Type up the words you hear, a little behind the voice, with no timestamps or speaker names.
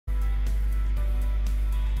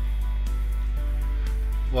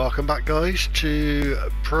Welcome back, guys, to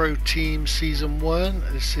Pro Team Season 1.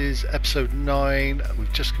 This is episode 9.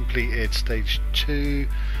 We've just completed stage 2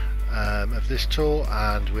 of this tour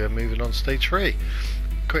and we're moving on to stage 3.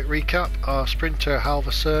 Quick recap, our sprinter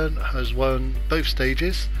Hautacam has won both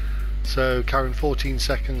stages, so carrying 14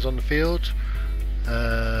 seconds on the field.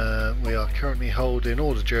 We are currently holding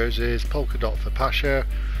all the jerseys. Polka dot for Pasha.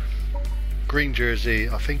 Green jersey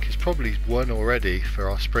I think is probably won already for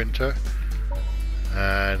our sprinter.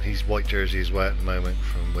 And he's white jersey as well at the moment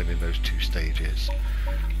from winning those 2 stages.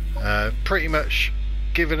 Pretty much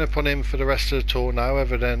giving up on him for the rest of the tour now,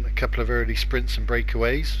 other than a couple of early sprints and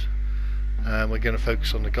breakaways. We're going to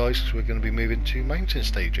focus on the guys because we're going to be moving to mountain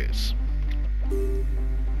stages.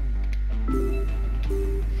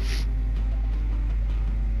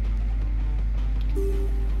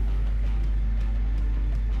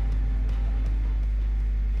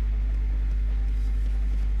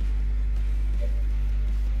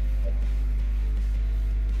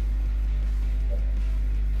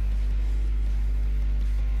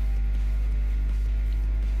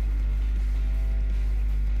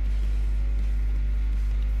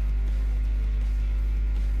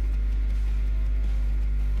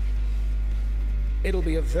 It'll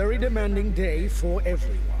be a very demanding day for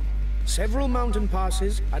everyone. Several mountain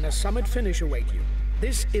passes and a summit finish await you.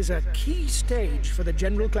 This is a key stage for the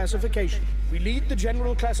general classification. We lead the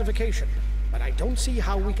general classification, but I don't see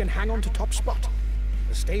how we can hang on to top spot.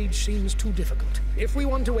 The stage seems too difficult. If we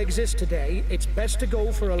want to exist today, it's best to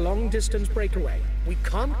go for a long distance breakaway. We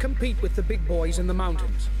can't compete with the big boys in the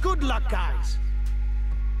mountains. Good luck, guys!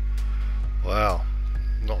 Wow.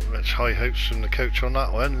 Not much high hopes from the coach on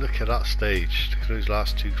that one. Look at that stage, those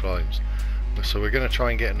last 2 climbs. So we're going to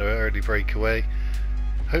try and get an early breakaway,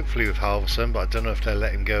 hopefully with Hautacam, but I don't know if they'll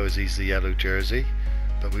let him go as he's the yellow jersey.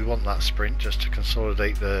 But we want that sprint just to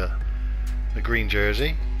consolidate the green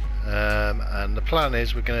jersey. And the plan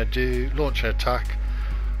is we're going to launch an attack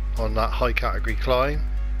on that high category climb,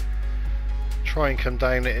 try and come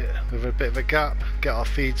down it with a bit of a gap, get our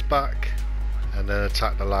feeds back, and then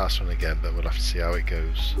attack the last one again, but we'll have to see how it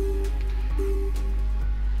goes.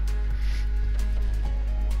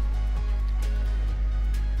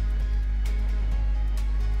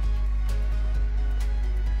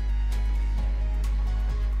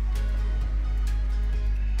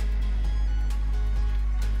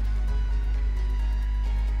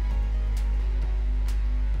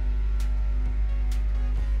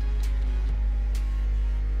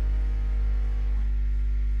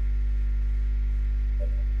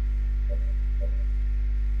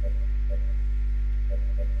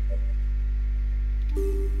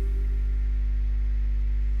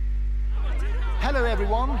 Hello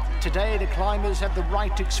everyone. Today the climbers have the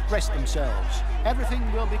right to express themselves. Everything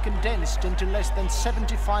will be condensed into less than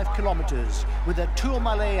 75 kilometers with the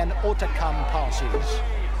Tourmalet and Hautacam passes.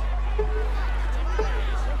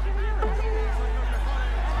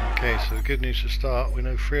 Okay, so the good news to start, we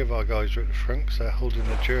know 3 of our guys are at the front because they're holding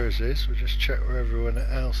the jerseys. We'll just check where everyone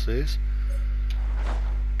else is.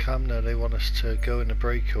 Camna, they want us to go in the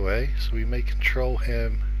breakaway, so we may control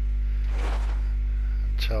him.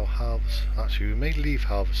 Tell Hautacam, actually we may leave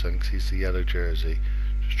Hautacam because he's the yellow jersey,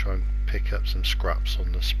 just try and pick up some scraps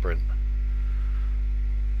on the sprint.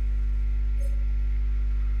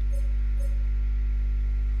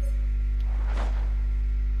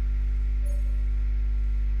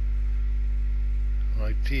 And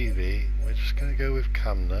ideally we're just going to go with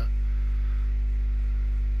Camna.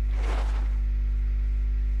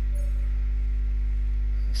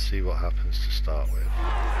 And see what happens to start with.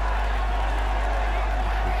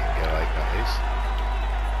 We can go out, guys.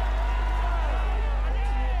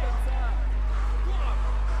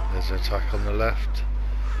 There's an attack on the left.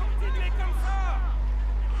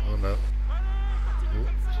 Oh no. Ooh,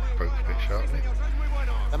 broke a bit sharply.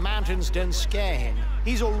 The mountains don't scare him.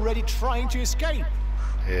 He's already trying to escape.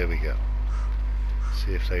 Here we go.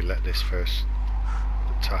 See if they let this first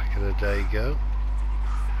attack of the day go.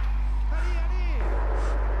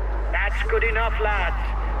 That's good enough,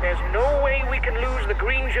 lads. There's no way we can lose the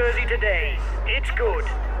green jersey today. It's good.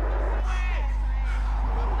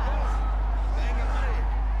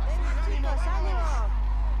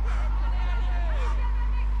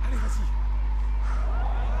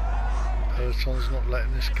 Peloton's not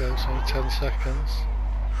letting this go, it's only 10 seconds.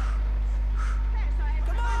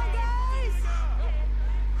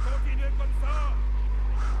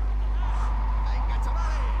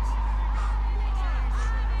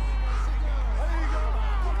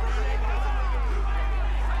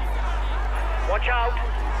 Watch out.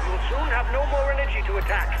 You'll soon have no more energy to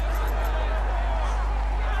attack.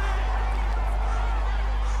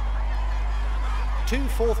 2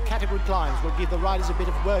 fourth category climbs will give the riders a bit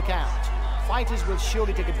of workout. Fighters will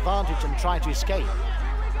surely take advantage and try to escape.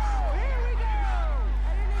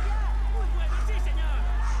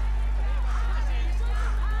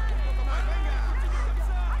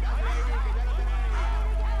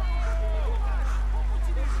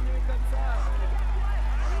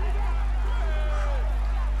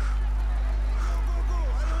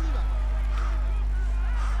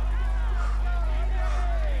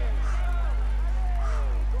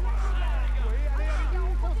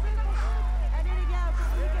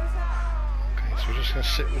 So we're just going to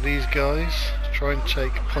sit with these guys, try and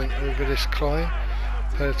take a point over this climb.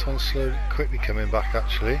 Peloton slowly, quickly coming back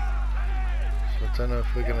actually. So I don't know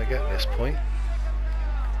if we're going to get this point.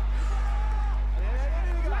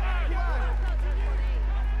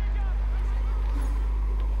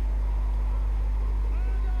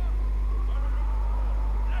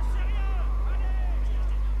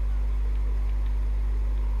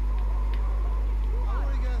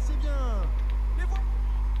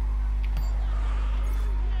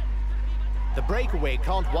 The breakaway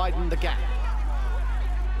can't widen the gap.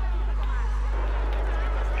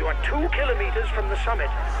 You are 2 kilometers from the summit.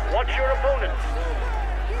 Watch your opponent.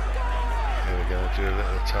 Here we're going to do a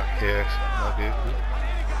little attack here. So might be a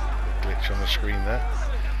glitch on the screen there.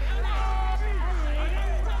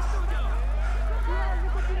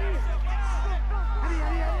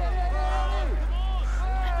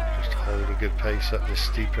 Just hold a good pace up this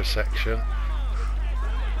steeper section.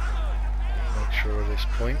 Make sure of this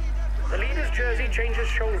point. The leader's jersey changes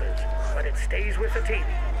shoulders, but it stays with the team.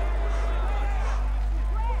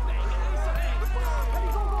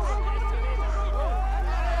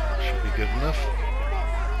 That should be good enough.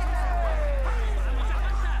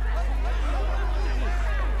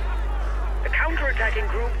 The counter-attacking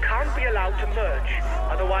group can't be allowed to merge,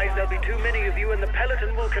 otherwise there'll be too many of you and the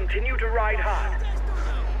peloton will continue to ride hard.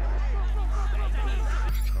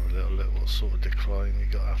 Just have a little what sort of decline we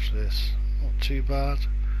got after this. Not too bad.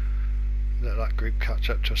 Let that group catch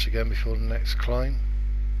up to us again before the next climb.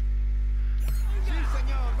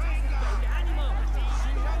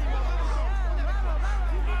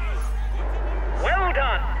 Well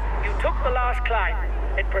done! You took the last climb.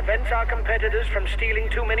 It prevents our competitors from stealing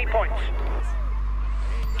too many points.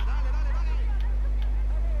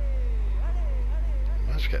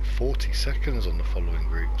 Managed to get 40 seconds on the following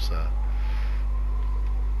groups there.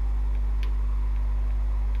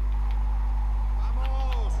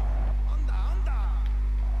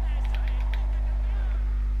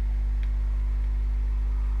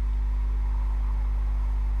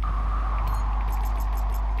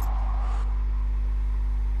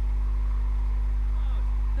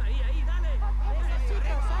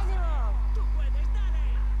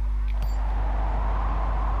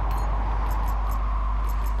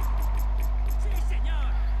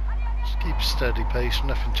 Steady pace,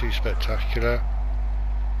 nothing too spectacular.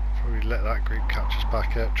 Probably let that group catch us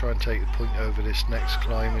back up, try and take the point over this next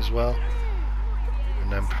climb as well,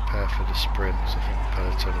 and then prepare for the sprint. So I think the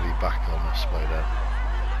peloton will be back on us by then.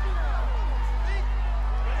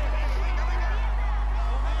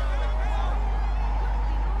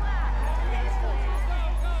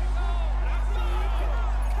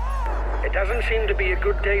 It doesn't seem to be a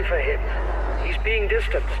good day for him. He's being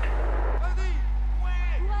distanced.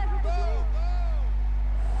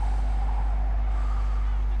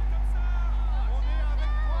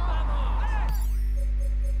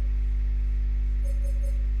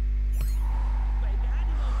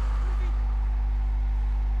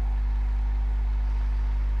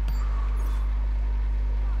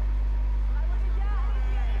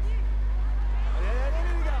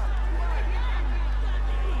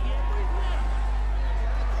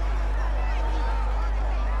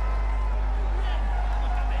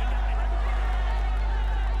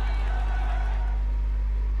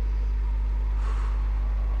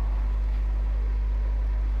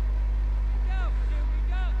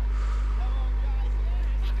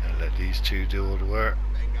 These two do all the work.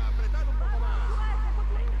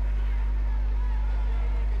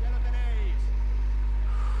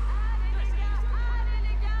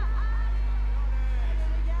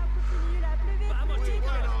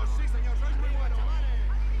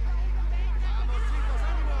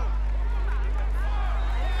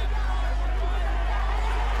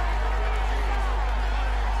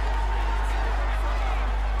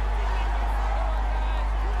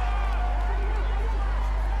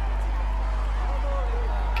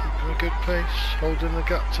 Good pace, holding the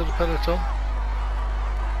gap to the peloton.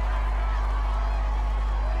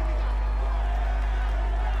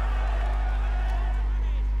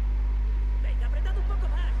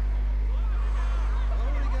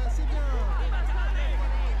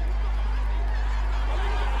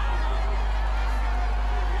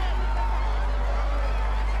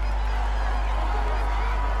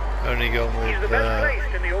 only gone He's the with best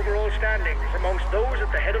placed in the overall standings amongst those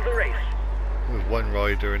at the head of the race. one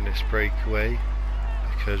rider in this breakaway,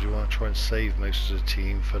 because we want to try and save most of the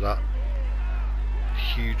team for that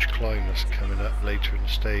huge climb that's coming up later in the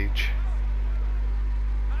stage.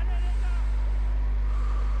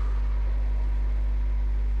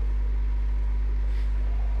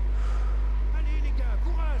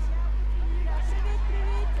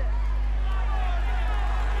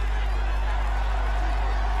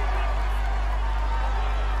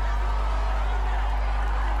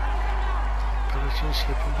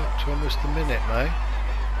 Slipping back to almost a minute now.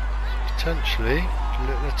 Potentially a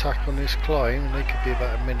little attack on this climb and they could be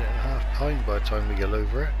about a minute and a half behind by the time we get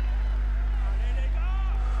over it.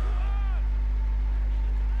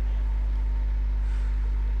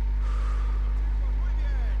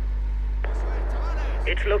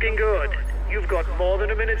 It's looking good. You've got more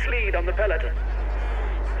than a minute's lead on the peloton.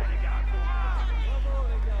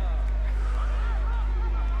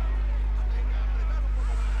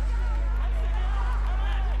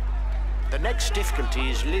 The next difficulty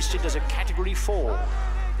is listed as a Category 4. Okay, we're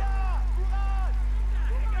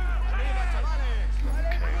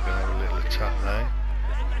going to have a little attack now.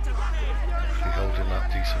 Hopefully holding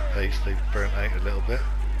that decent pace, they've burnt out a little bit.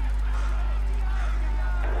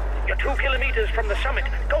 You're 2 kilometers from the summit.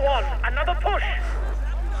 Go on, another push.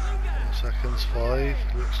 10 seconds, 5.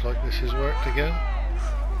 Looks like this has worked again.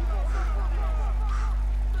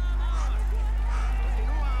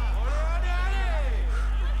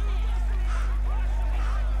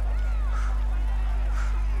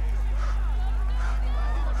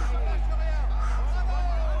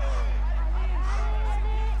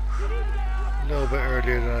 A little bit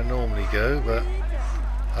earlier than I normally go, but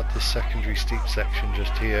had this secondary steep section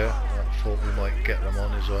just here. I thought we might get them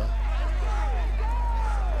on as well.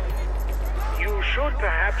 You should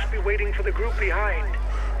perhaps be waiting for the group behind.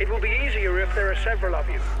 It will be easier if there are several of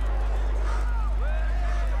you.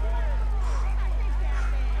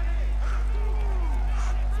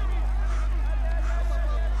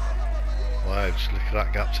 Wow, just look at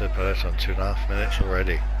that gap to the peloton, 2.5 minutes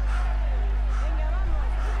already.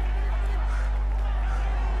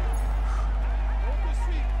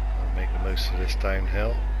 Most of this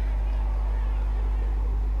downhill,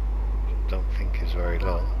 don't think is very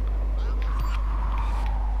long.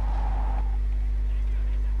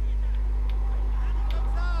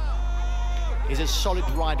 He's a solid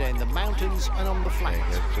rider in the mountains and on the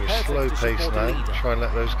flats. Okay, do a slow pace now, try and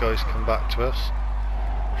let those guys come back to us.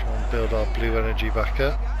 Try and build our blue energy back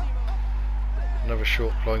up. Another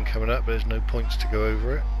short climb coming up, but there's no points to go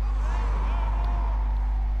over it.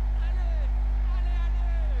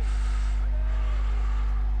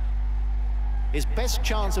 His best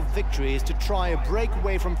chance of victory is to try a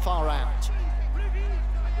breakaway from far out.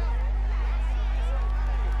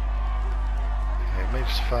 Okay, maybe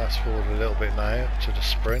just fast forward a little bit now to the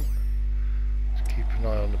sprint. Just keep an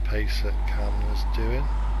eye on the pace that Cameron's doing.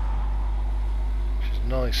 Which is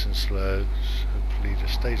nice and slow. Hopefully he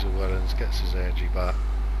just stays with Wellens, gets his energy back.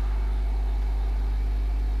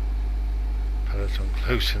 Peloton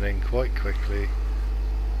closing in quite quickly.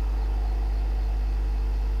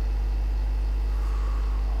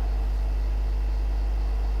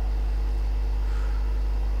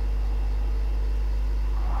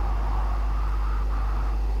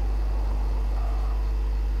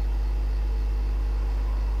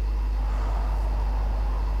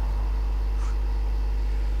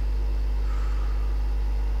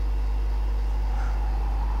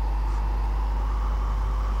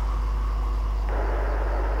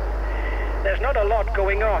 There's not a lot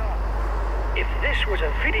going on. If this was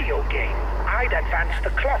a video game, I'd advance the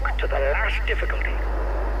clock to the last difficulty.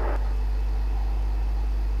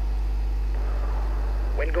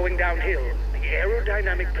 When going downhill, the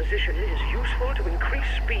aerodynamic position is useful to increase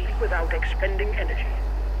speed without expending energy.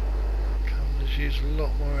 Cameron's used a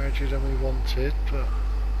lot more energy than we wanted, but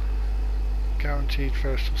guaranteed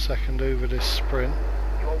first or second over this sprint.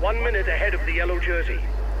 You're 1 minute ahead of the yellow jersey.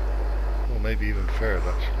 Or maybe even third,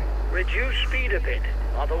 actually. Reduce speed a bit,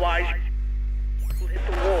 otherwise you'll hit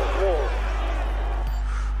the wall.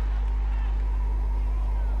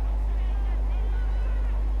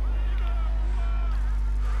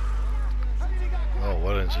 Oh,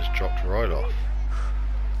 Wellens has dropped right off.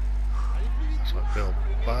 Looks like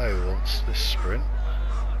Bilbao wants this sprint.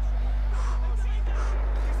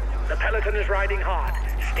 The peloton is riding hard.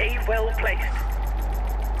 Stay well placed.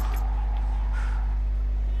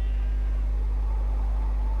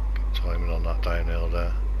 Timing on that downhill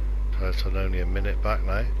there. Peloton only a minute back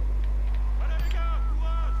now.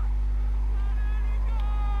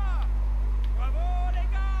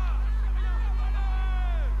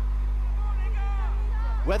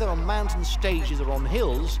 whether on mountain stages or on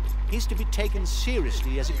hills, is to be taken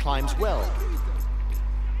seriously as he climbs well.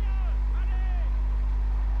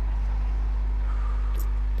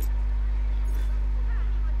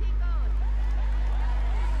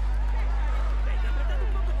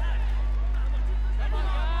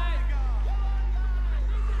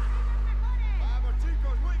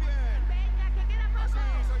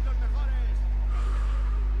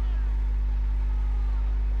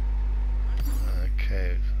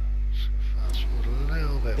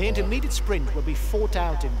 The intermediate sprint will be fought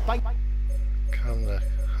out in bike.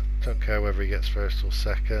 Don't care whether he gets first or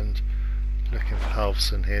second. Looking for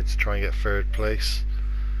Halverson here to try and get third place.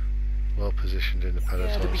 Well positioned in the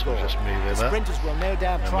peloton, so we're just moving the sprinters up. will no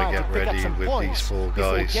doubt try to pick up some points before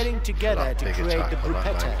getting together to create the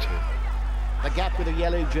gruppetta. The gap with the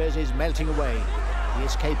yellow jersey is melting away. The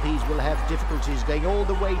escapees will have difficulties going all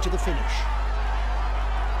the way to the finish.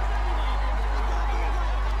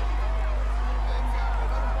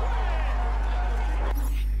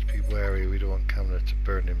 Wary, we don't want Kamler to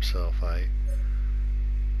burn himself out.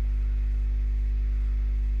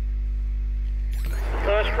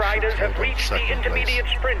 First riders have reached the intermediate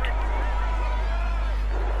sprint. The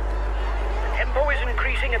tempo is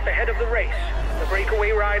increasing at the head of the race. The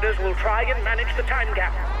breakaway riders will try and manage the time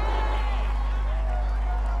gap.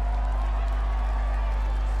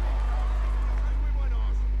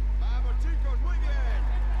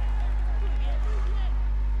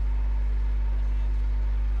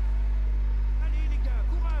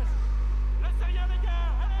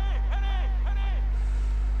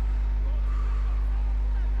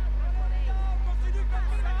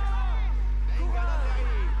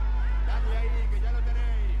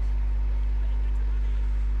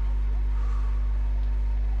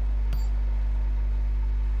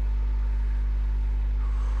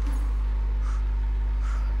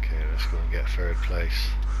 Get third place.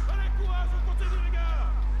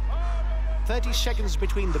 30 seconds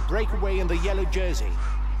between the breakaway and the yellow jersey.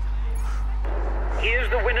 Here's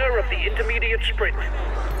the winner of the intermediate sprint.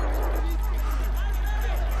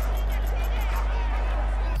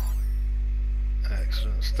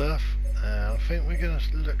 Excellent stuff. I think we're going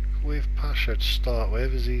to look with Pasha to start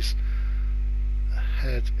with, as he's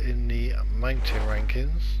ahead in the mountain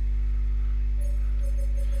rankings.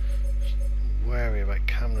 Wary about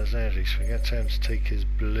Kamler's energy, so we're going to tell him to take his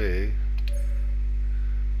blue.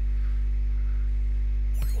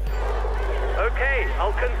 Okay,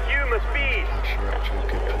 I'll consume a speed. Pasha up to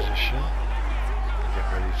a good position. Get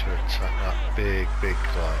ready to attack that big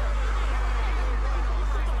climb.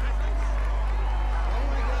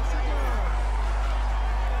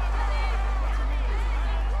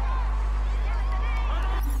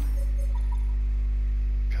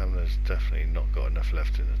 Definitely not got enough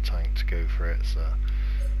left in the tank to go for it, so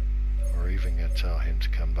we're even going to tell him to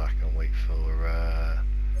come back and wait for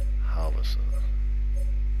Halverson.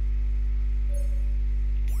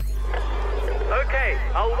 Okay,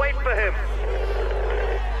 I'll wait for him.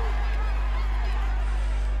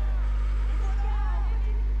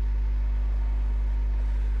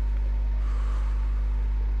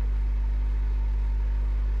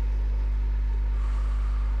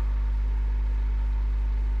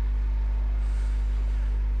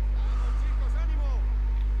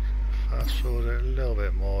 Fast forward it a little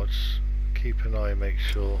bit more, just keep an eye, make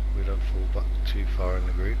sure we don't fall back too far in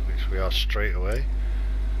the group, which we are straight away,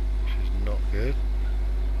 which is not good.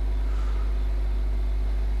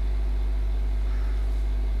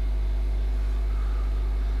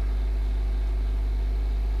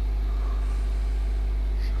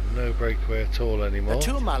 So no breakaway at all anymore. The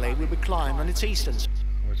Tourmalet will be climbed on its eastern side.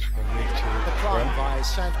 We're just going to need to the climb via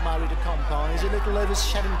Sainte-Marie de Campan is a little over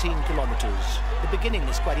 17 kilometres. The beginning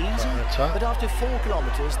is quite easy, but after 4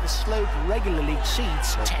 kilometres, the slope regularly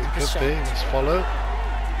exceeds 10%. Could be. Let's follow.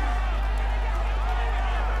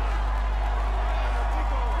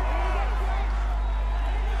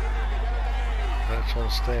 That's one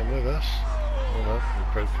staying with us. Oh no,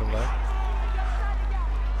 we've broken that.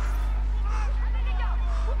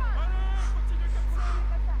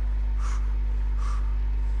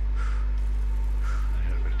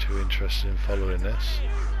 Too interested in following this.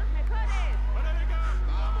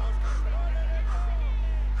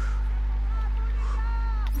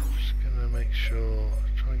 Just gonna make sure,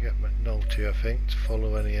 try and get McNulty, I think, to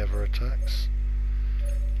follow any other attacks.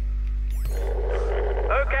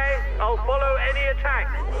 Okay, I'll follow any attack.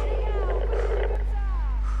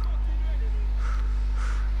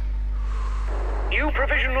 New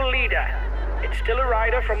provisional leader. It's still a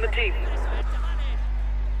rider from the team.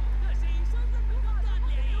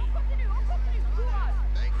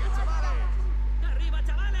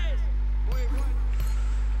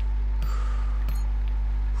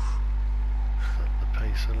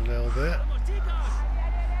 a little bit.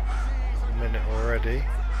 A minute already.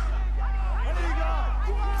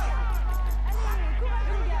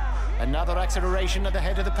 Another acceleration at the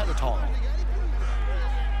head of the peloton.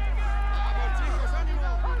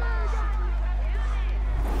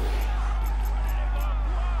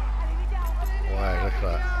 Wow, look at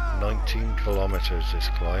that. 19 kilometres this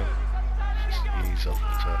climb. Just ease off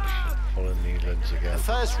the touch. Follow Newlands again. The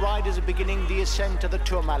first riders are beginning the ascent of the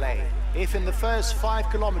Tourmalet. If in the first 5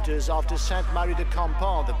 kilometers after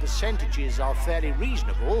Sainte-Marie-de-Campan the percentages are fairly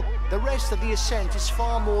reasonable, the rest of the ascent is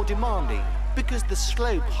far more demanding, because the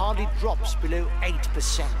slope hardly drops below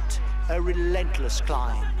 8%. A relentless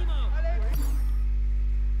climb.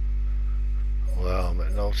 Well,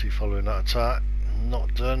 McNulty following that attack.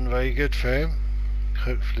 Not done very good for him.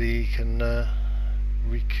 Hopefully he can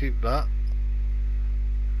recoup that.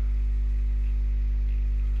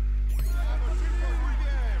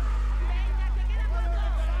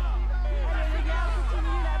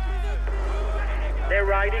 They're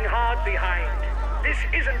riding hard behind. This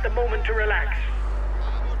isn't the moment to relax.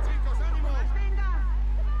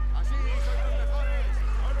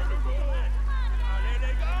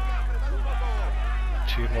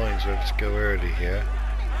 Two minds whether to go early here.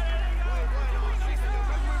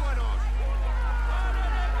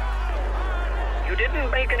 You didn't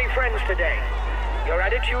make any friends today. Your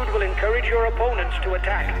attitude will encourage your opponents to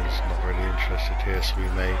attack. He's not really interested here, so we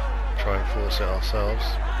may try and force it ourselves.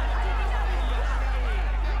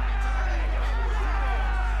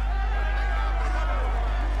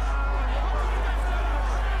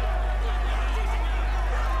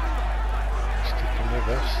 Sticking with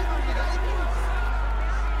us.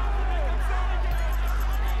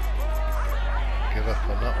 Give up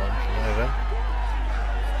on that one for now then.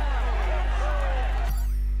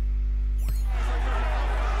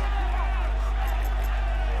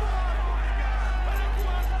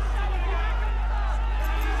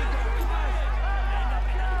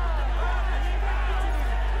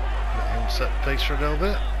 Set the pace for a little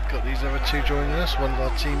bit. Got these other two joining us, one of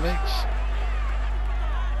our teammates.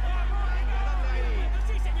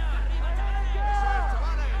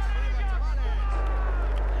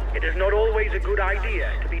 It is not always a good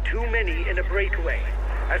idea to be too many in a breakaway,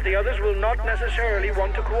 as the others will not necessarily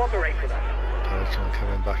want to cooperate with us. Peloton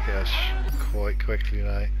coming back at us quite quickly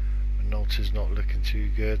now. McNulty's not looking too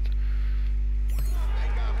good.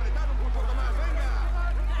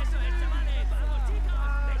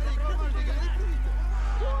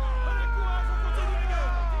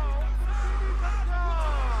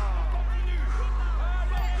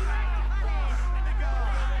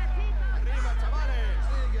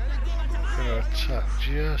 Attack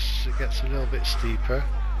just it gets a little bit steeper,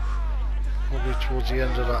 probably towards the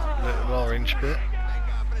end of that little orange bit.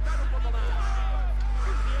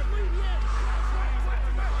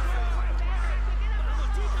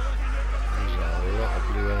 There's a lot of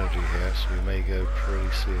blue energy here, so we may go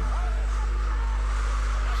pretty soon.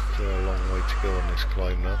 Still a long way to go on this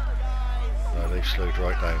climb though. No, they've slowed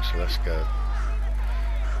right down, so let's go.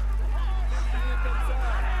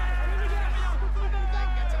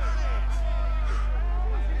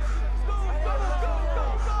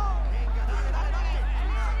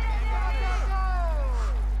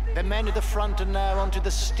 The men at the front are now onto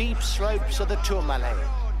the steep slopes of the Tourmalet.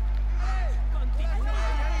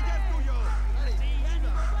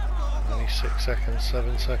 6 seconds,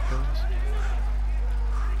 7 seconds.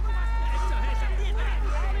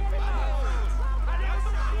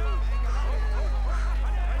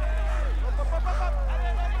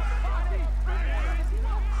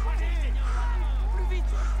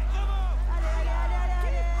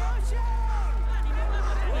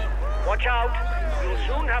 Watch out! You'll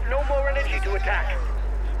soon have no more energy to attack.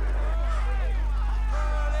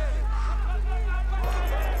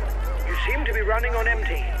 You seem to be running on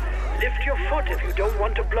empty. Lift your foot if you don't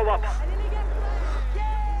want to blow up.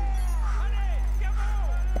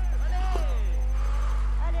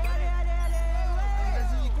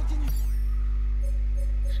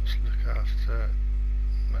 Let's look after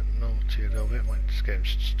McNulty a little bit. Might just get him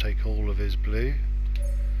to take all of his blue.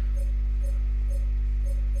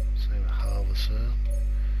 Same with Halverson.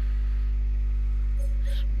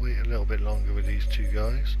 Just wait a little bit longer with these two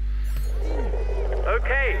guys.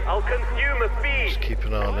 Okay, I'll consume a feed. Just keep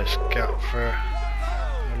an eye on this gap for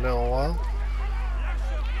a little while.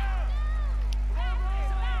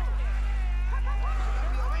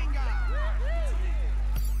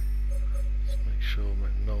 Let's make sure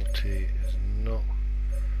McNulty is not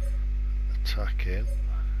attacking.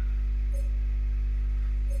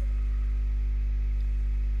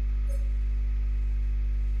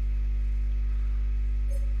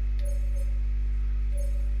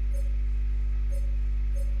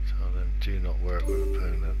 do not work with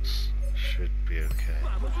opponents. Should be okay.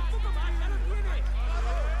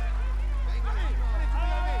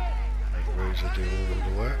 Make Rosa do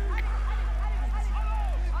all the work.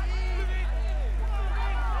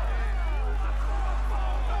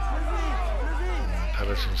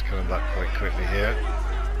 Peloton's coming back quite quickly here.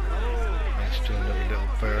 Let's do another little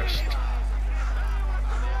burst.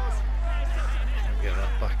 Get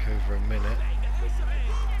that back over a minute.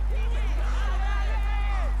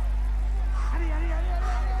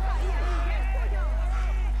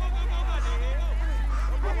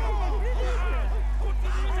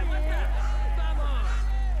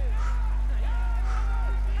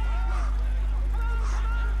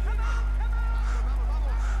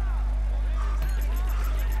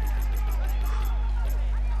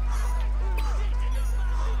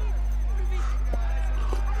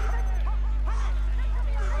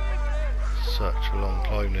 Such a long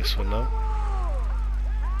climb this one though.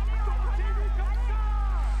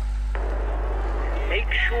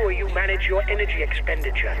 Make sure you manage your energy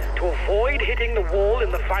expenditure to avoid hitting the wall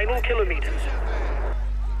in the final kilometers.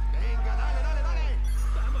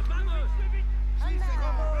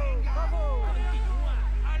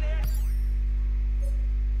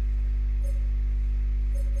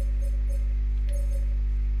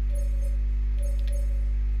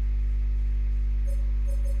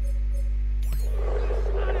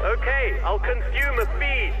 Okay, I'll consume a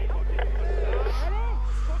feed.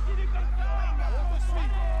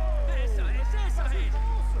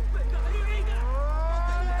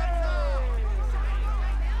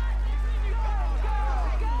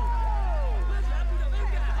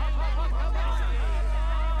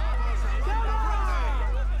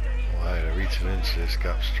 Wow, they're reaching into this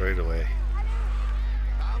gap straight away.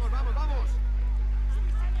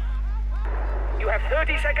 You have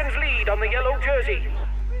 30 seconds lead on the yellow jersey.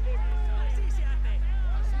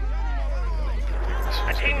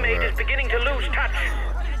 A teammate is beginning to lose touch.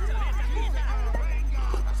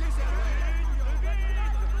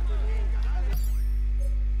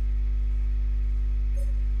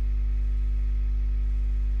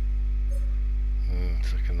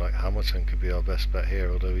 It's looking like Hamilton could be our best bet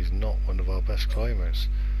here, although he's not one of our best climbers.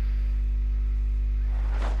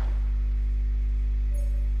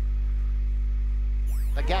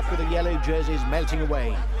 The gap with the yellow jersey is melting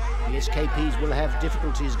away. The escapees will have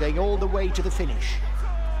difficulties going all the way to the finish.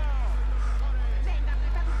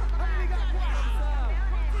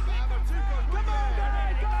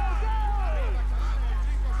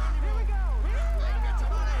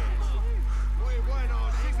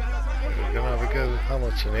 We're going to have a go with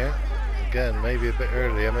Hamilton here. Again, maybe a bit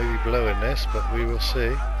earlier, maybe blowing this, but we will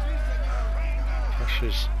see.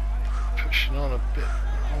 Pasha's pushing on a bit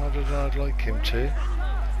harder than I'd like him to.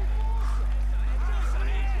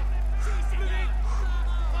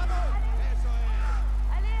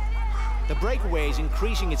 The breakaway is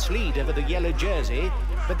increasing its lead over the yellow jersey,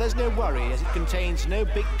 but there's no worry as it contains no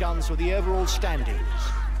big guns for the overall standings.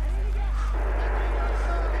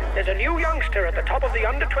 There's a new youngster at the top of the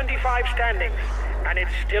under-25 standings, and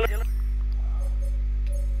it's still...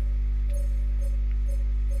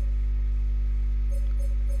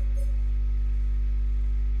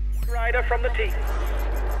 rider from the team.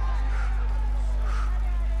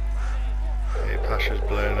 Okay, Pasha's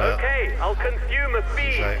blown up. Okay, I'll consume a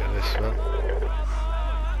He's feed. out of this one.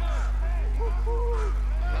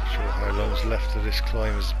 Not sure how long's left of this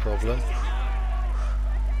climb is the problem.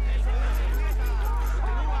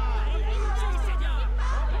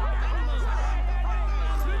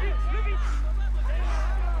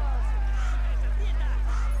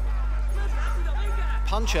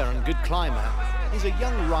 Puncher and good climber, he's a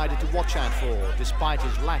young rider to watch out for, despite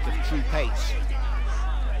his lack of true pace.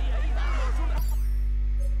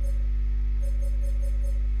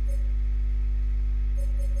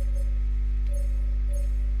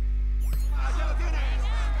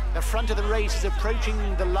 The front of the race is approaching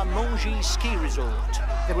the La Mongie ski resort.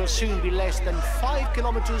 There will soon be less than 5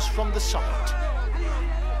 kilometers from the summit.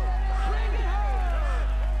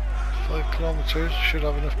 5 kilometres, should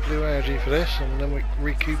have enough blue energy for this, and then we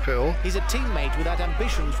recoup it all. He's a teammate without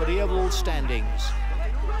ambition for the overall standings.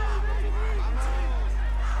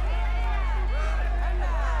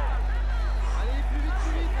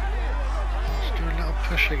 Let's do a little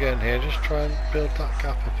push again here, just try and build that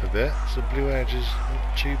gap up a bit. So blue energy's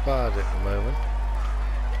not too bad at the moment.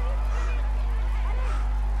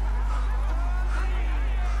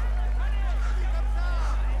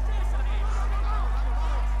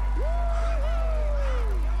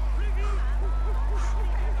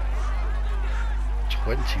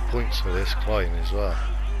 Points for this climb as well.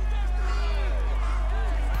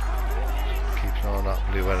 Keep on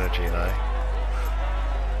that blue energy now.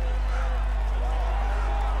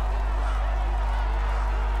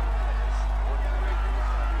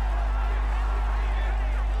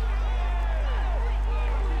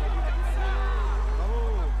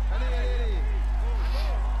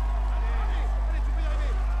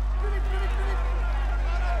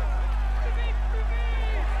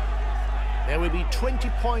 There will be 20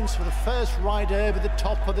 points for the first rider over the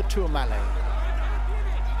top of the Tourmalet.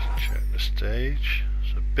 Check the stage.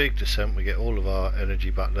 It's a big descent. We get all of our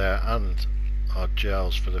energy back there and our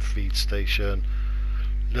gels for the feed station.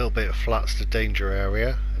 A little bit of flats to danger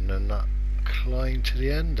area, and then that climb to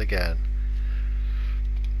the end again.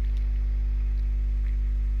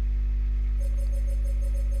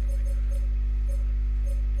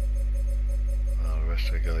 Oh, the rest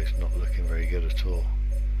of the guys not looking very good at all.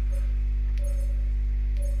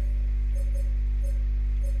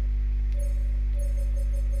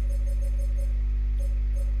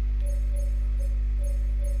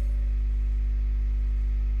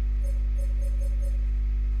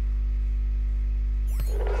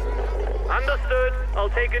 Understood. I'll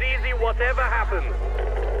take it easy, whatever happens.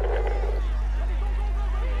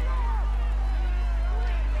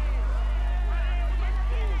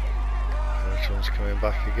 This one's coming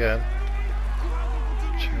back again.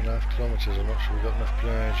 2.5 kilometres. I'm not sure we've got enough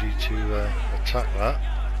blue energy to attack that.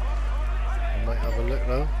 We might have a look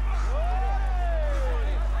though.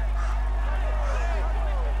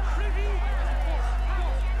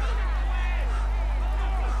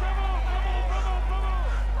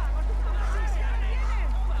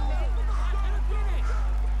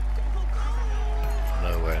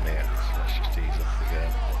 Nowhere near, so let's just ease up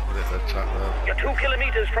again. A bit of attack there. You're 2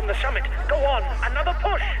 kilometers from the summit. Go on, another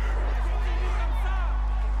push.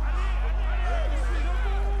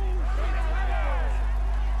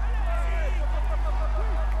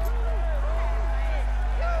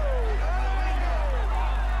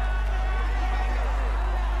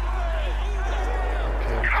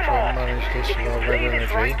 Okay, let's try and manage this with our red Play this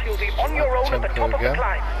energy. right, you'll be on your own at the top of the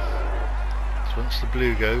climb. So once the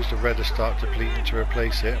blue goes, the red will start depleting to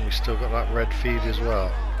replace it, and we've still got that red feed as well.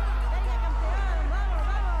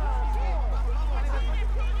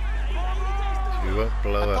 So we won't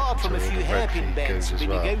blow up Apart from until a all few the red hairpin feed bends goes to as be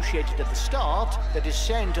well. negotiated at the start, the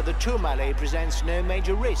descent of the Tourmalet presents no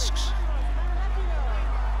major risks.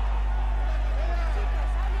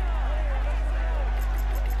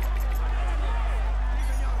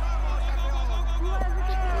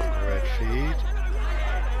 Red feed.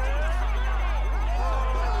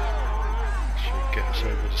 Should get us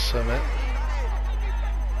over the summit.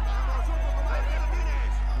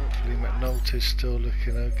 Hopefully McNulty's still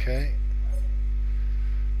looking okay.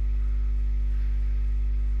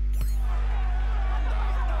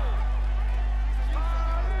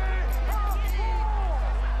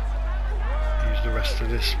 Use the rest of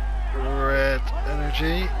this red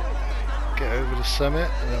energy. Get over the summit,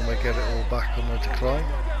 and then we get it all back on the decline.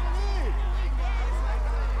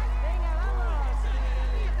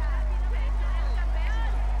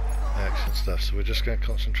 Excellent stuff. So we're just going to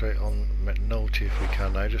concentrate on McNulty if we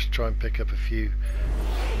can now. Just try and pick up a few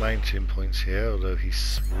mountain points here, although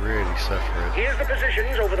he's really suffering. Here's the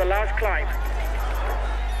positions over the last climb.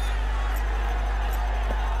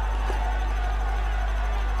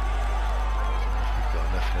 We've got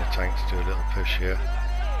enough in the tank to do a little push here.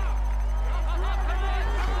 I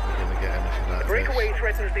think we're going to get anything out of Breakaway this.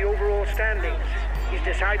 threatens the overall standings. He's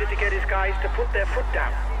decided to get his guys to put their foot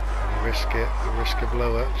down. We risk it, we risk a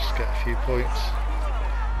blow up, just get a few points.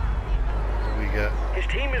 What do we get? His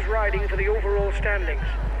team is riding for the overall standings.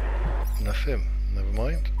 Nothing, never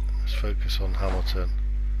mind. Let's focus on Hamilton.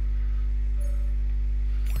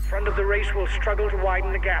 Front of the race will struggle to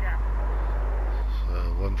widen the gap. So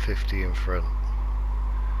 150 in front.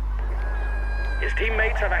 His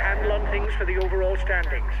teammates have a handle on things for the overall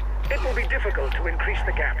standings. It will be difficult to increase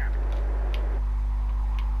the gap.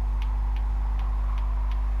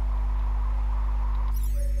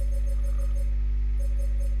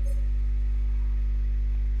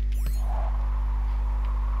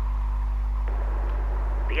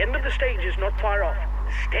 The end of the stage is not far off.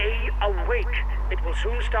 Stay awake. It will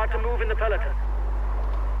soon start to move in the peloton.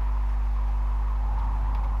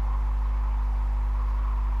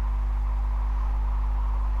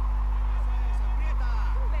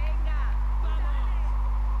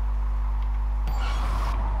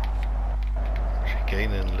 Actually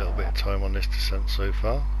gaining a little bit of time on this descent so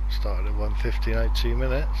far. Started at 150, now 2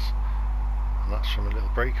 minutes. And that's from a little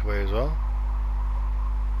breakaway as well.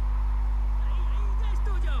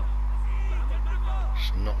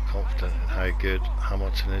 Just not confident in how good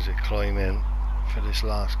Hamilton is at climbing for this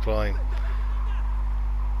last climb.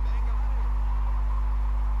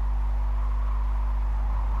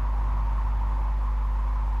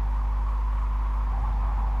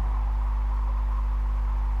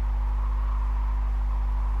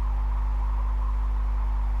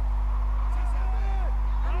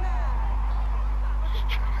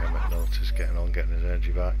 is getting on, getting his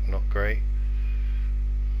energy back. Not great.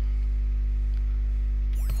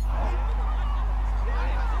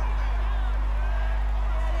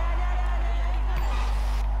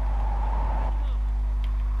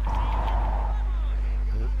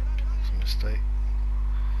 It's a mistake.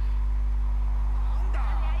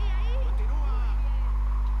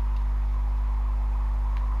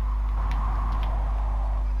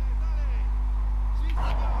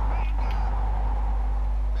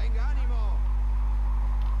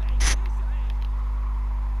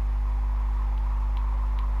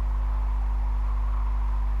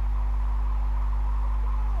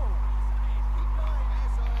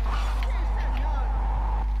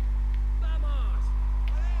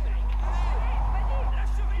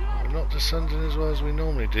 Descending as well as we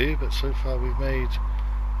normally do, but so far we've made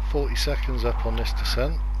 40 seconds up on this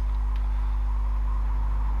descent.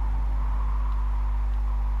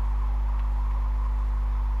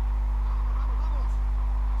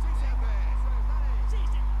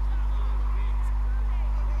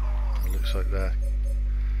 It looks like they're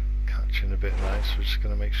catching a bit nice. We're just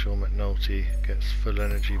going to make sure McNulty gets full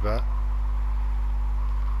energy back.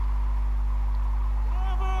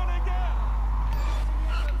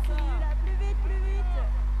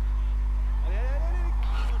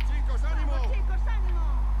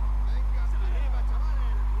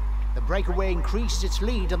 Breakaway increases its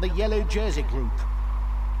lead on the yellow jersey group.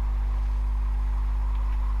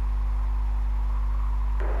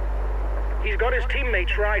 He's got his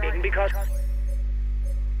teammates riding because...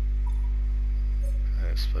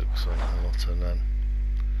 Let's focus on Hamilton then.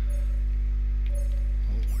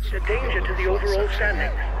 It's a danger to the overall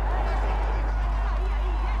standings.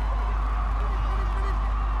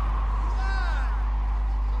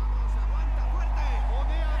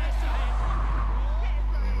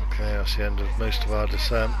 Okay, that's the end of most of our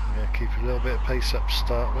descent. We're going to keep a little bit of pace up to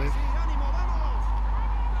start with.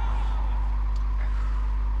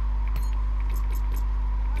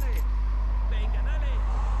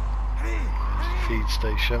 There's the feed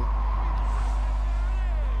station.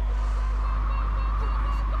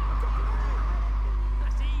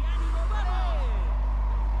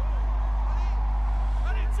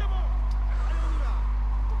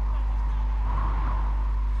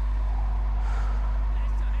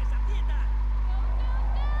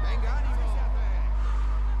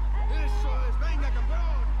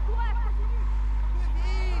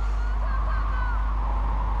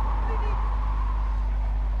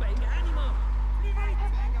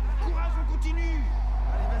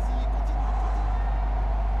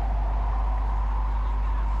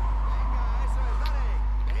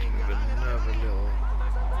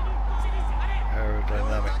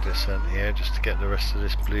 Descent here just to get the rest of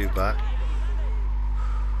this blue back.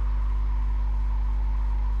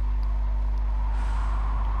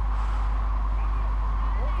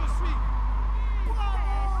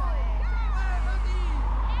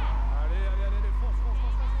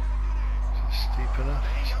 Is it steep enough?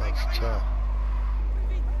 It's hard to tell.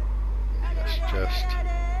 It's just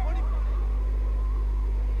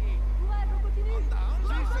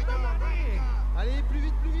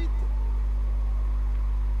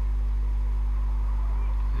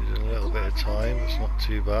a little bit of time, it's not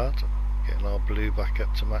too bad. Getting our blue back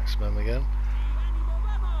up to maximum again.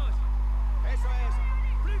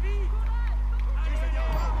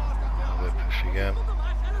 A bit push again.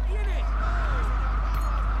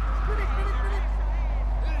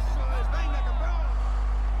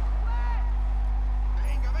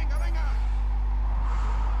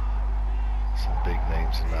 Some big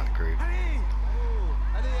names in that group.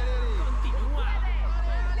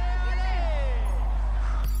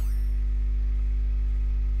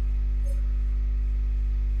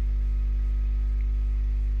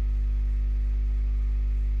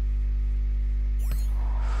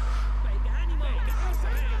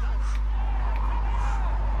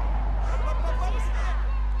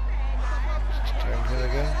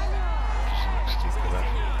 Again. Doesn't look steep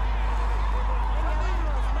enough.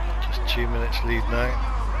 Just 2 minutes lead now.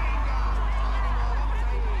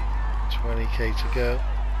 20k to go.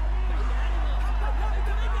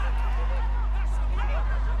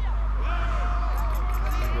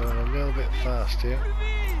 We're going a little bit fast here.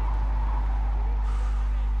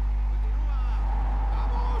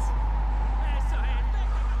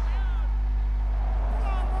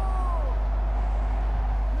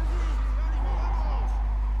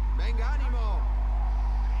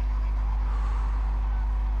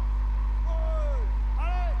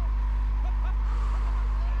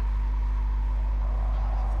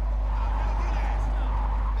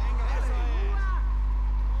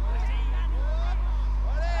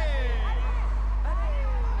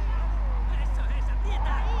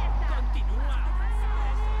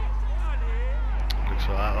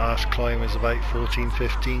 climb is about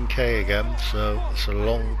 14-15k again, so it's a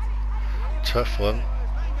long, tough one.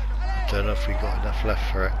 I don't know if we got enough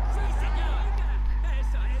left for it.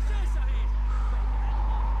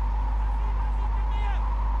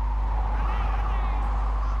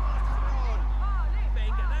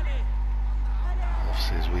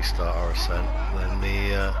 Obviously, as we start our ascent, then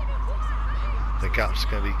the gap's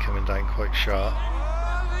going to be coming down quite sharp.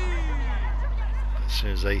 As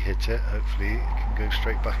soon as they hit it, hopefully it can go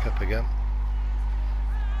straight back up again.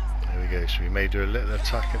 There we go, so we may do a little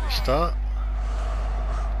attack at the start.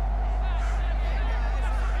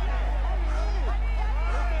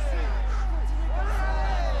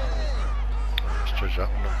 Let's judge that,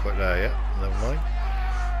 we're not quite there yet, never mind.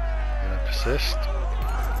 I'm going to persist.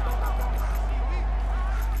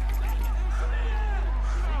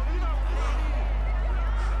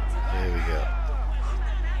 There we go.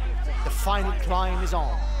 The final climb is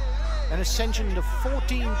on. An ascension of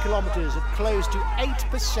 14 kilometers at close to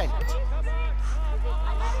 8%.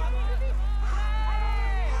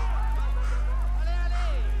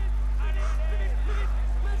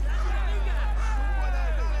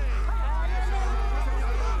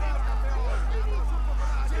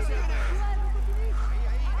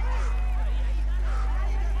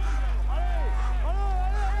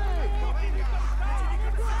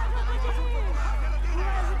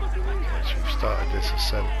 Started this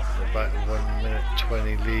ascent about 1 minute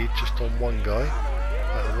 20 lead just on one guy,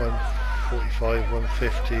 about 145,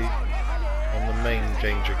 150 on the main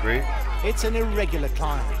danger group. It's an irregular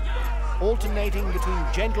climb. Alternating between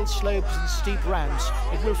gentle slopes and steep ramps,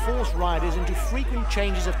 it will force riders into frequent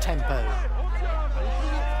changes of tempo.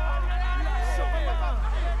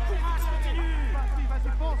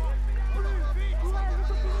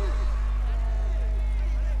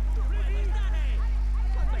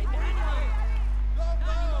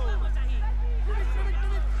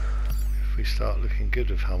 We start looking good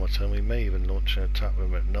with Hamilton, we may even launch an attack with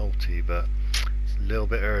McNulty, but it's a little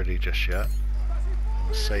bit early just yet.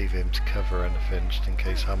 We'll save him to cover anything just in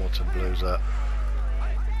case Hamilton blows up.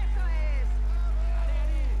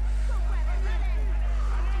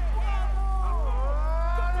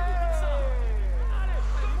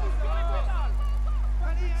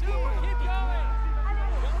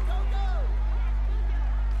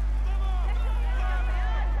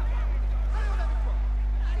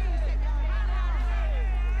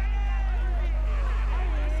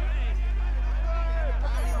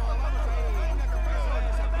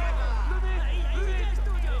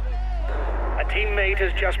 Teammate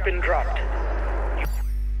has just been dropped.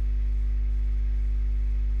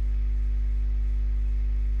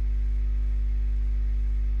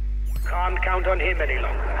 Can't count on him any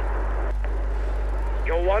longer.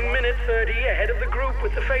 You're 1 minute 30 ahead of the group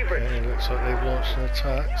with the favourites. Okay, looks like they've launched an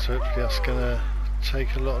attack, so hopefully that's going to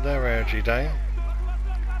take a lot of their energy down.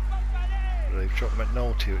 But they've dropped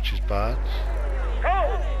McNulty, which is bad.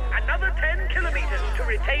 Oh, another 10 kilometres to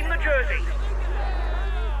retain the jersey.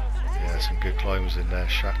 Yeah, some good climbers in there,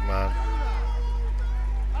 Shackman.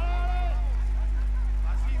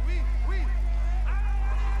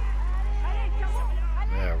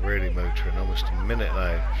 Yeah, really motoring, almost a minute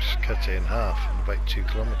now. Just cut it in half in about 2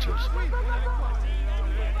 kilometres.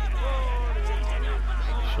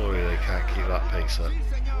 Surely they can't keep that pace up.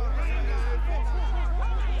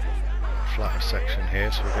 Flatter section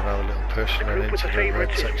here, so we're going to have a little push and then into the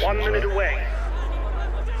red section. 1 minute away.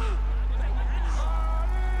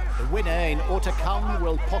 The winner in Hautacam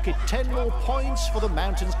will pocket 10 more points for the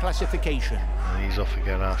mountains classification. And he's off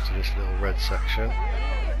again after this little red section.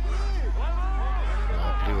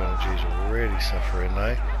 Blue energies are really suffering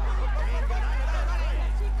now.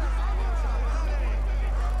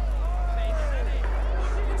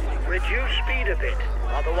 Reduce speed a bit,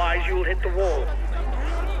 otherwise you'll hit the wall.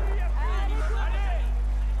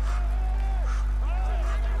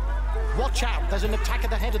 Watch out, there's an attack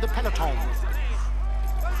at the head of the peloton.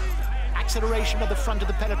 Acceleration at the front of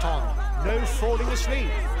the peloton. No falling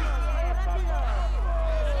asleep.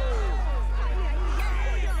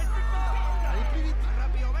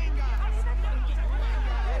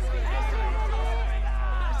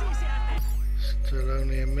 Still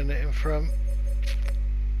only a minute in front.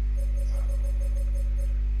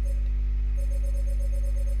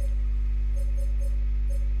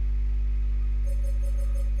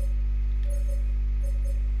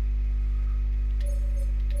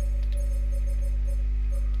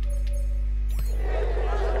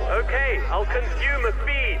 Okay, I'll consume a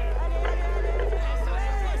feed.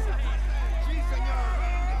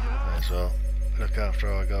 As well. Look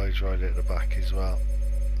after our guys right at the back as well.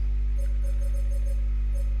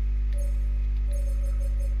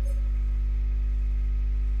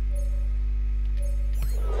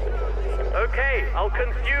 Okay, I'll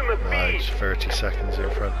consume a Right, feed. 30 seconds in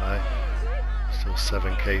front now. Still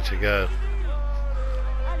 7k to go.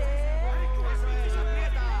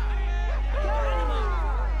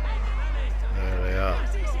 There they are.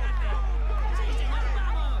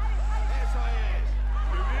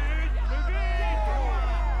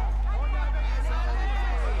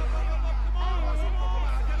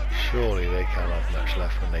 Surely they can't have much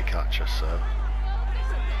left when they catch us, so.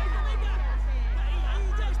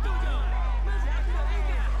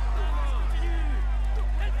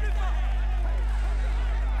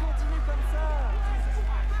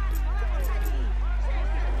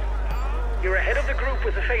 You're ahead of the group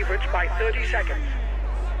with the favorites by 30 seconds.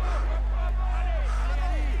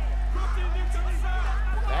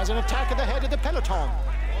 There's an attack at the head of the peloton.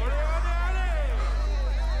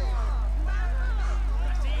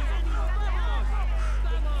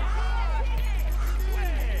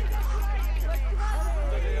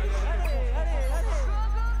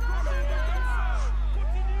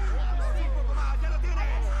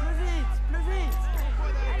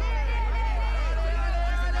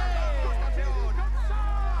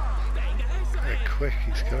 Quick,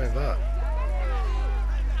 he's coming back.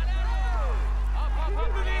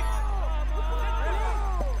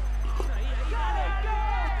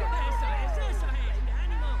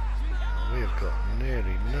 We have got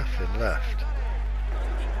nearly nothing left.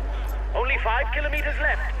 Only 5 kilometers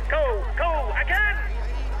left. Go, go, again!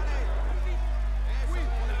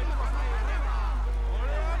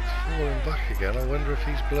 He's falling back again. I wonder if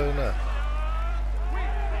he's blown up.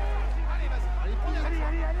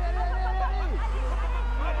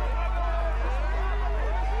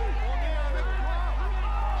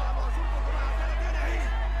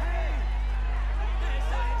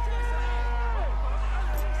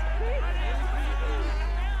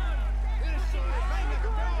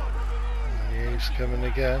 Coming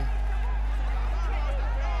again.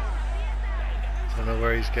 Don't know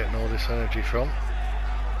where he's getting all this energy from.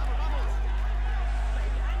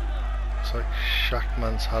 Looks like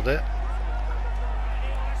Shackman's had it.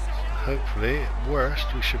 Hopefully, at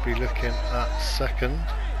worst, we should be looking at second.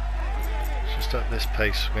 Just at this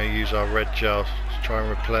pace, we're going to use our red gel to try and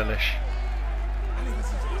replenish.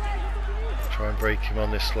 Try and break him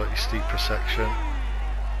on this slightly steeper section.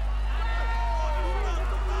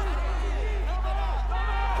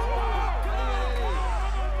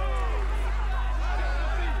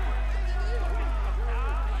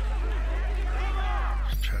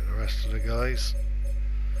 To the guys.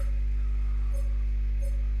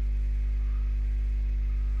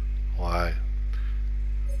 Wow.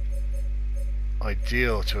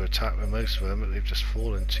 Ideal to attack with most of them, but they've just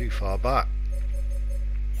fallen too far back.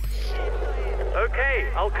 Okay,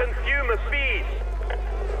 I'll consume a feed.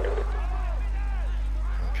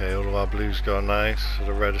 Okay, all of our blues gone now, so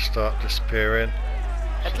the red will start disappearing.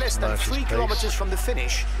 At less than 3 kilometers from the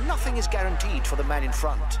finish, nothing is guaranteed for the man in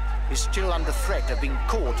front. He's still under threat of being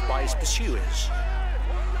caught by his pursuers.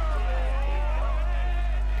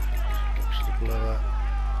 Looks the blower.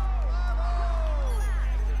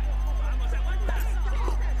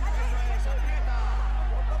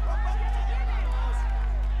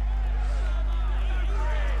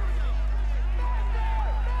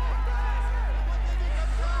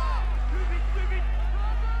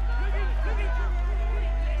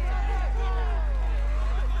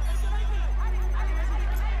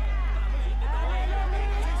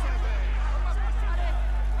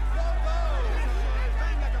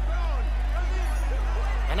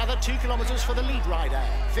 Another 2 kilometers for the lead rider.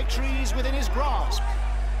 Victory is within his grasp.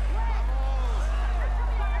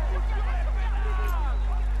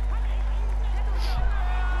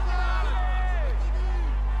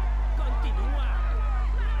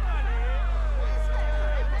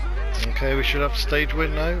 Okay, we should have stage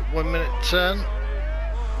win now. 1 minute 10.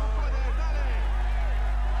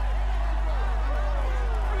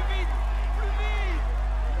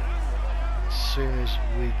 As soon as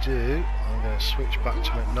we do, I'm going to switch back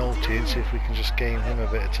to McNulty and see if we can just gain him a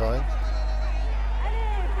bit of time.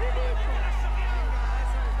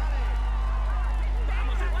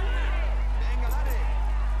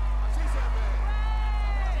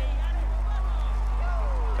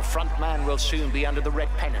 The front man will soon be under the red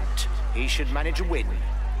pennant. He should manage a win.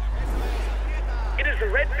 It is the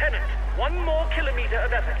red pennant. 1 more kilometer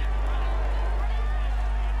of effort.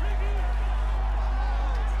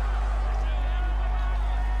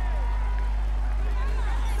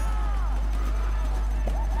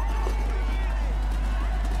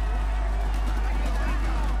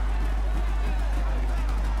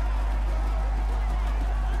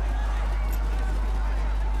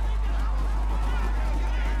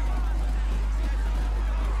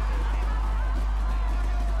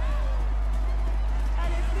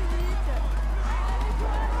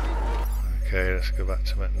 let's go back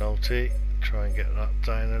to McNulty, try and get that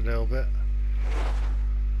down a little bit.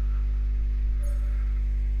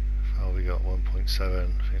 Oh, we got 1.7.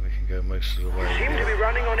 I think we can go most of the way. Seem to be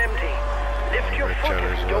running on empty. Lift your foot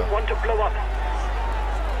if you don't want to blow up.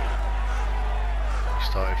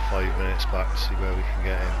 Started 5 minutes back to see where we can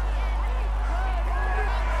get in.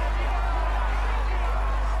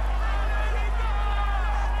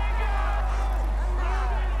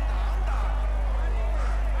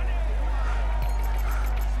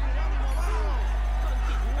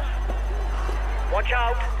 Watch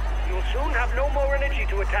out! You'll soon have no more energy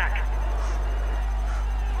to attack.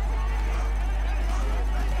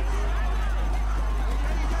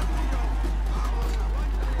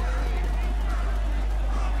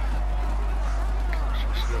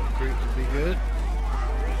 This little group would be good.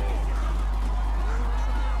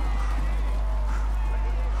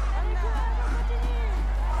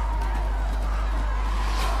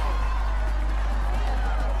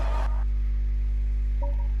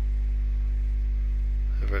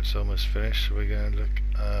 It's almost finished, so we're going to look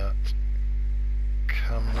at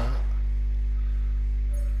camera.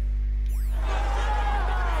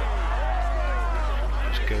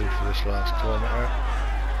 Just go for this last kilometre.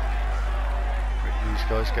 These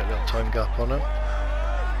guys get a little time gap on them.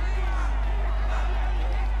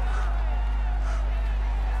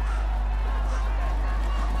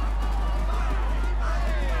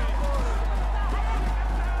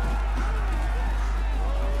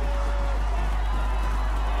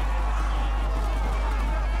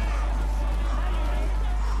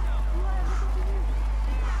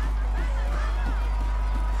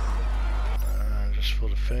 For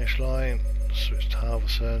the finish line, switch to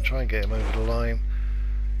Halverson, try and get him over the line.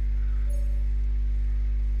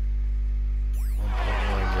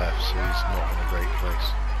 1.9 left, so he's not in a great place.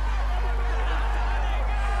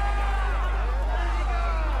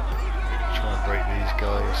 Try and break these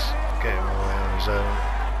guys, get him away on his own.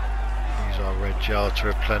 Use our red jar to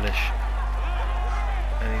replenish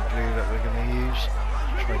any blue that we're going to use.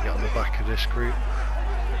 Try and get on the back of this group.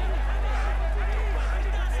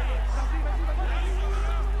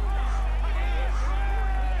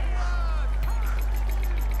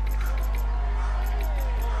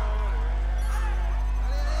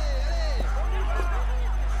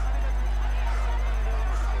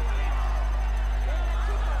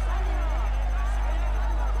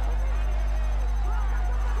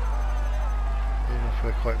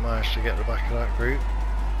 We quite managed to get the back of that group.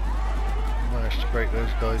 Managed to break those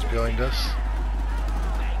guys behind us.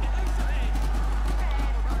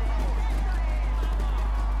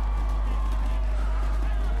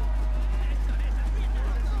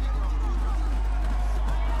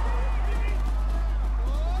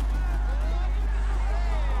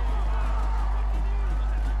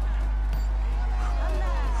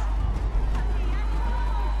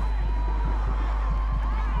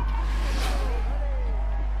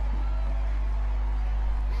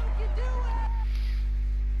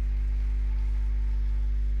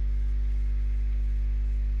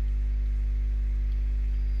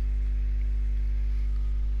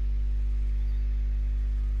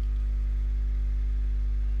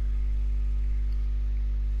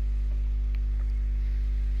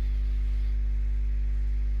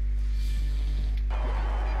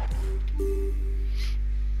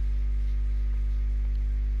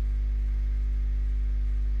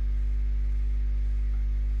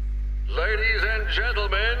 Ladies and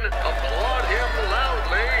gentlemen, applaud him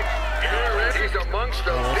loudly. He's amongst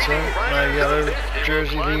the leading riders yellow of this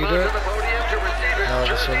jersey climb leader. onto the podium to receive his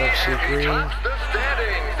Halverson jersey, obviously and he green. tops the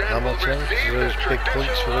standings and will Hamilton receive for those the big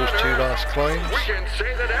points for those two traditional last climbs. We can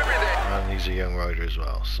say that everything. And he's a young rider as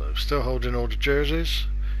well, so still holding all the jerseys,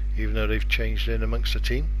 even though they've changed in amongst the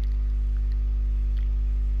team.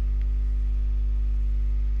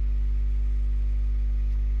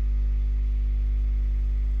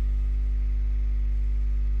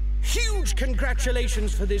 Huge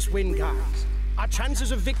congratulations for this win, guys. Our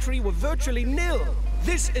chances of victory were virtually nil.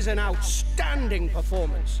 This is an outstanding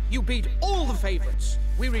performance. You beat all the favorites.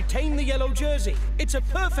 We retain the yellow jersey. It's a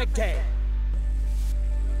perfect day.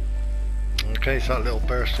 Okay, so that little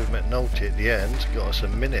burst of McNulty at the end got us a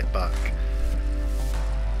minute back.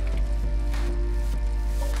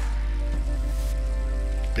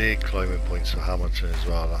 Big climbing points for Hamilton as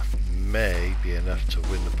well. That may be enough to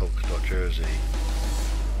win the polka dot jersey.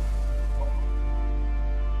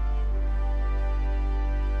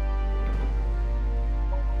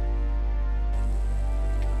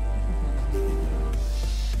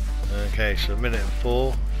 Okay, so a minute and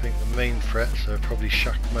 4. I think the main threats are probably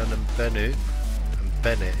Shackman and Bennu and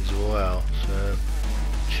Bennett as well. So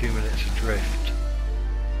 2 minutes adrift.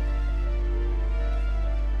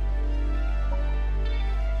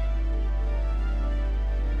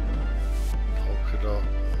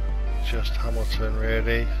 just Hamilton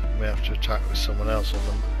really. We have to attack with someone else on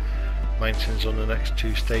the mountains on the next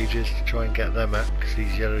 2 stages to try and get them up, because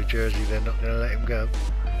these yellow jersey, they're not going to let him go.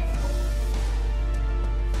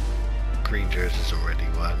 Green jersey's already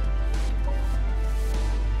won.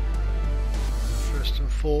 First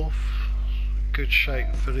and fourth, good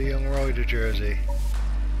shape for the young rider jersey.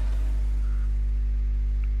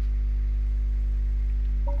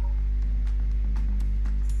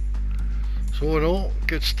 So all in all,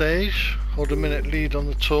 good stage, hold a minute lead on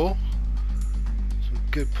the tour. Some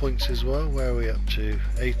good points as well. Where are we up to?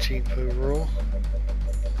 18th overall.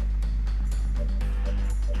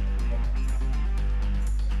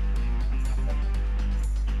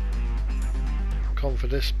 On for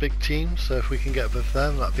this big team, so if we can get above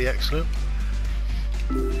them, that'd be excellent.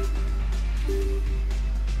 A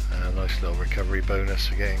nice little recovery bonus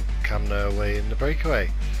for getting Camno away in the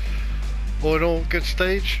breakaway. All in all, good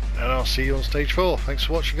stage, and I'll see you on stage 4. Thanks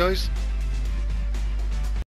for watching, guys.